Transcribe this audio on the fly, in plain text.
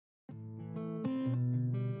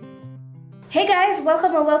Hey guys,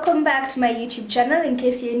 welcome or welcome back to my YouTube channel. In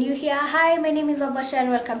case you're new here, hi, my name is Wabosha and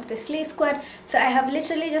welcome to the Slay Squad. So I have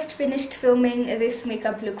literally just finished filming this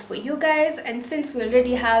makeup look for you guys, and since we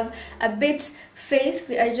already have a bit face,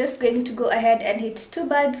 we are just going to go ahead and hit two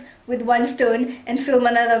birds with one stone and film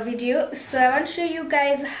another video. So I want to show you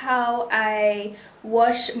guys how I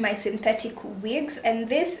wash my synthetic wigs, and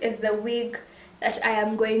this is the wig that I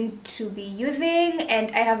am going to be using, and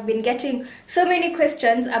I have been getting so many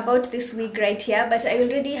questions about this wig right here, but I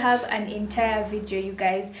already have an entire video, you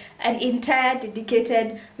guys, an entire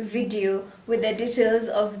dedicated video with the details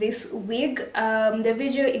of this wig. The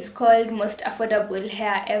video is called Most Affordable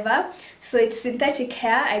Hair Ever. So it's synthetic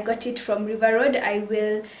hair. I got it from River Road. I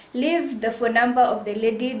will leave the phone number of the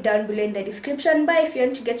lady down below in the description, but if you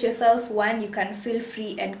want to get yourself one, you can feel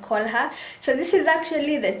free and call her. So this is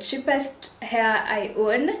actually the cheapest hair I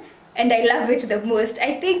own, and I love it the most.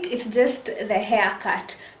 I think it's just the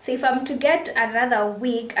haircut. So if I'm to get another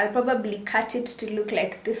wig, I'll probably cut it to look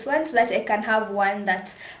like this one so that I can have one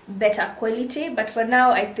that's better quality. But for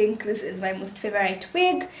now, I think this is my most favorite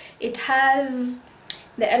wig. It has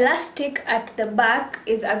the elastic at the back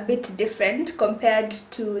is a bit different compared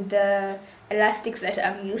to the elastics that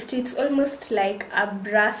I'm used to. It's almost like a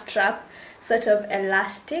bra strap sort of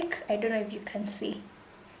elastic. I don't know if you can see.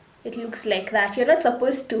 It looks like that. You're not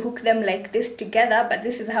supposed to hook them like this together, but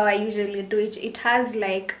this is how I usually do it. It has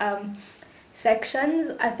like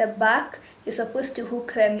sections at the back. You're supposed to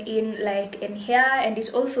hook them in like in here, and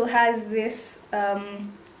it also has this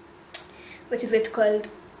what is it called,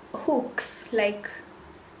 hooks, like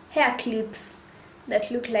hair clips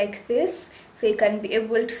that look like this, so you can be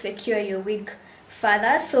able to secure your wig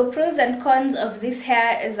further. So pros and cons of this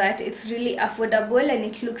hair is that it's really affordable and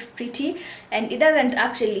it looks pretty, and it doesn't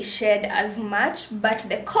actually shed as much. But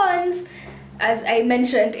the cons, as I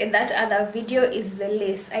mentioned in that other video, is the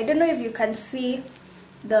lace. I don't know if you can see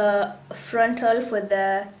the frontal for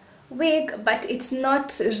the wig, but it's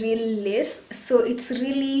not real lace, so it's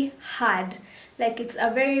really hard. Like, it's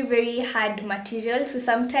a very hard material, so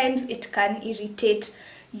sometimes it can irritate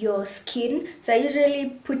your skin. So I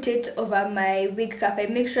usually put it over my wig cap. I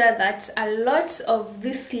make sure that a lot of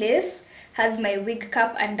this lace has my wig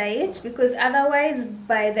cap under it, because otherwise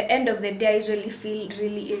by the end of the day I usually feel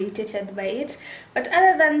really irritated by it. But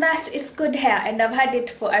other than that, it's good hair, and I've had it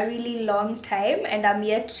for a really long time and I'm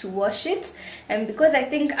yet to wash it. And because I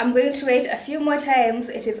think I'm going to wait a few more times,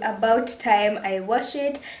 it is about time I wash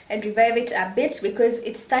it and revive it a bit, because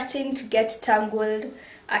it's starting to get tangled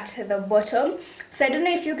at the bottom. So I don't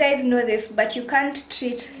know if you guys know this, but you can't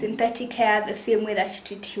treat synthetic hair the same way that you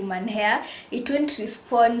treat human hair. It won't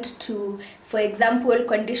respond to, for example,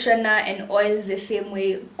 conditioner and oils the same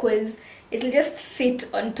way, because it'll just sit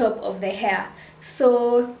on top of the hair.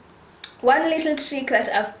 So one little trick that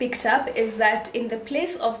I've picked up is that in the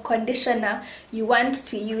place of conditioner, you want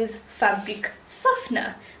to use fabric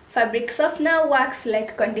softener. Fabric softener works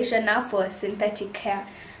like conditioner for synthetic hair.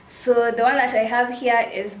 So the one that I have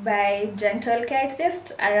here is by Gentle Care. It's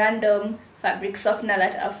just a random fabric softener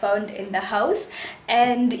that I found in the house,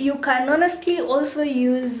 and you can honestly also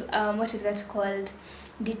use what is that called,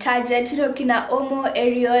 detergent, you know, kina Omo,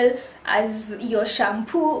 Ariel, as your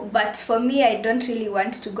shampoo. But for me, I don't really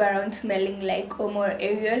want to go around smelling like Omo or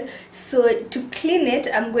Ariel, so to clean it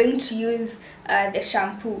I'm going to use the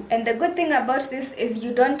shampoo. And the good thing about this is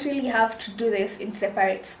you don't really have to do this in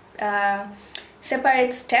separate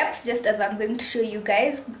steps, just as I'm going to show you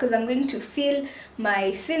guys, because I'm going to fill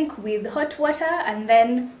my sink with hot water and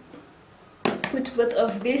then put both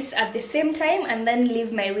of this at the same time and then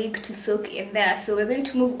leave my wig to soak in there. So we're going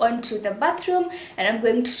to move on to the bathroom and I'm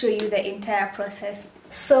going to show you the entire process.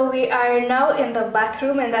 So we are now in the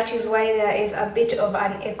bathroom, and that is why there is a bit of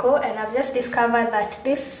an echo, and I've just discovered that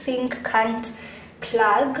this sink can't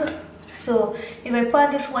plug. So if I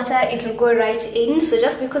pour this water, it will go right in. So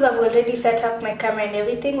just because I've already set up my camera and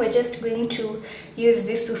everything, we're just going to use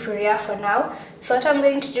this sufuria for now. So what I'm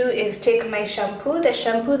going to do is take my shampoo. The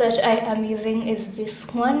shampoo that I am using is this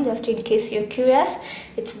one, just in case you're curious.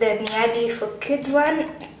 It's the Miadi for Kids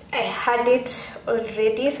one. I had it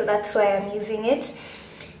already, so that's why I'm using it.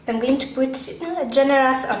 I'm going to put a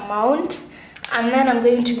generous amount, and then I'm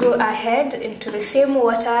going to go ahead into the same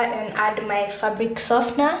water and add my fabric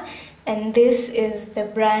softener. And this is the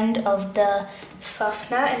brand of the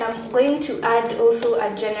softener, and I'm going to add also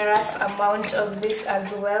a generous amount of this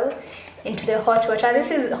as well into the hot water. This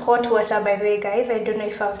is hot water, by the way, guys. I don't know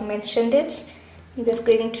if I've mentioned it. I'm just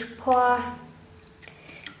going to pour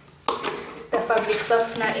the fabric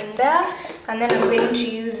softener in there, and then I'm going to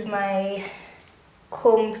use my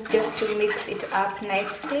comb just to mix it up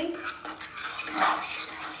nicely.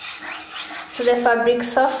 So the fabric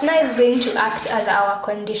softener is going to act as our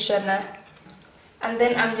conditioner. And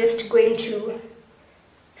then I'm just going to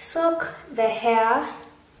soak the hair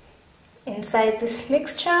inside this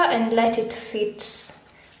mixture and let it sit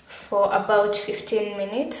for about 15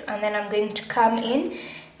 minutes. And then I'm going to come in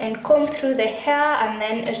and comb through the hair and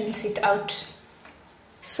then rinse it out.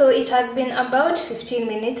 So it has been about 15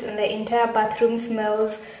 minutes and the entire bathroom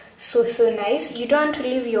smells so nice. You don't want to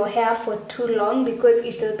leave your hair for too long because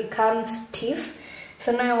it will become stiff.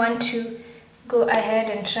 So now I want to go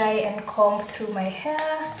ahead and try and comb through my hair.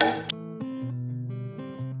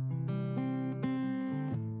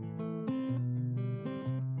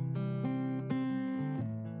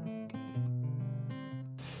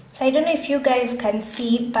 So I don't know if you guys can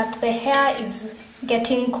see, but the hair is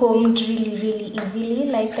getting combed really easily.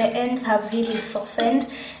 Like the ends have really softened,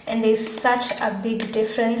 and there's such a big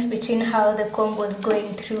difference between how the comb was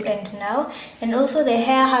going through and now. And also the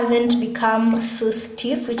hair hasn't become so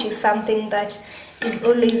stiff, which is something that is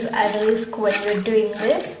always a risk when you're doing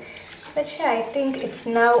this. But yeah, I think it's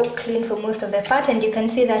now clean for most of the part, and you can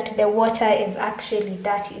see that the water is actually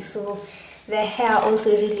dirty, so the hair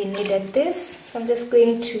also really needed this. So I'm just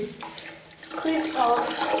going to squeeze off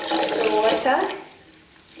the water.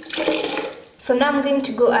 So now I'm going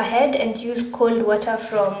to go ahead and use cold water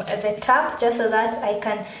from the tap just so that I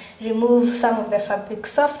can remove some of the fabric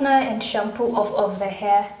softener and shampoo off of the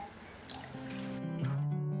hair.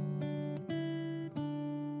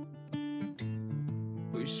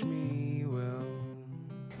 Wish me well.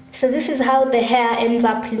 So this is how the hair ends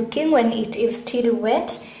up looking when it is still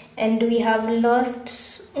wet, and we have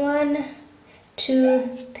lost 1,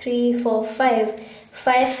 2, 3, 4,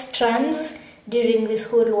 5 strands during this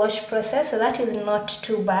whole wash process, so that is not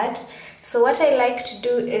too bad. So what I like to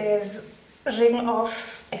do is wring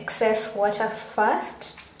off excess water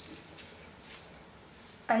first,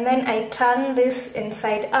 and then I turn this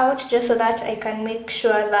inside out just so that I can make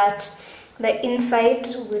sure that the inside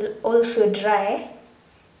will also dry.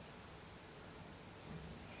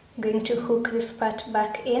 I'm going to hook this part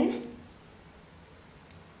back in,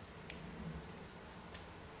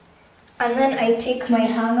 and then I take my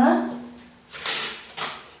hanger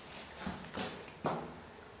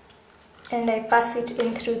and I pass it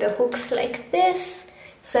in through the hooks like this.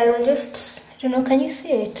 So I will just, I don't know, can you see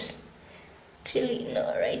it? Actually,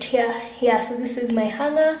 no, right here. Yeah, so this is my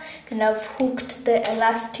hanger, and I've hooked the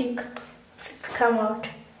elastic. Let's come out.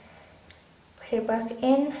 Put it back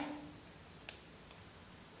in.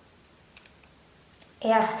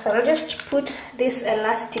 Yeah, so I'll just put this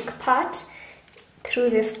elastic part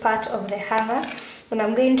through this part of the hanger, and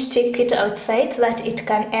I'm going to take it outside so that it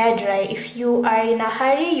can air dry. If you are in a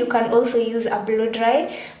hurry, you can also use a blow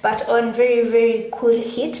dry, but on very cool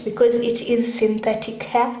heat because it is synthetic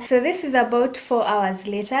hair. So this is about 4 hours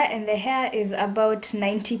later, and the hair is about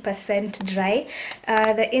 90% dry.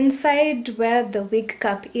 The inside where the wig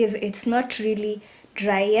cap is, it's not really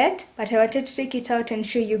dry yet, but I wanted to take it out and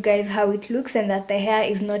show you guys how it looks and that the hair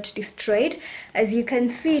is not destroyed. As you can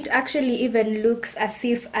see, it actually even looks as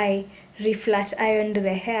if I reflat ironed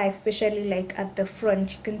the hair, especially like at the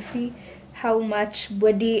front. You can see how much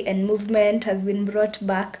body and movement has been brought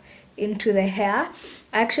back into the hair.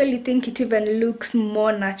 I actually think it even looks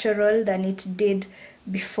more natural than it did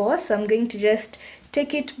before, so I'm going to just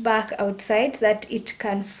take it back outside so that it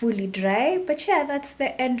can fully dry. But yeah, that's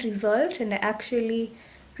the end result, and I actually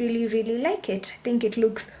really like it. I think it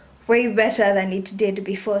looks way better than it did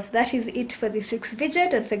before. So that is it for this week's video.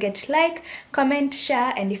 Don't forget to like, comment,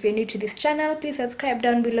 share, and if you're new to this channel, please subscribe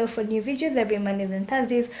down below for new videos every Mondays and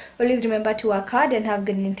Thursdays. Always remember to work hard and have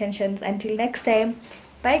good intentions. Until next time,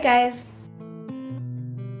 bye guys.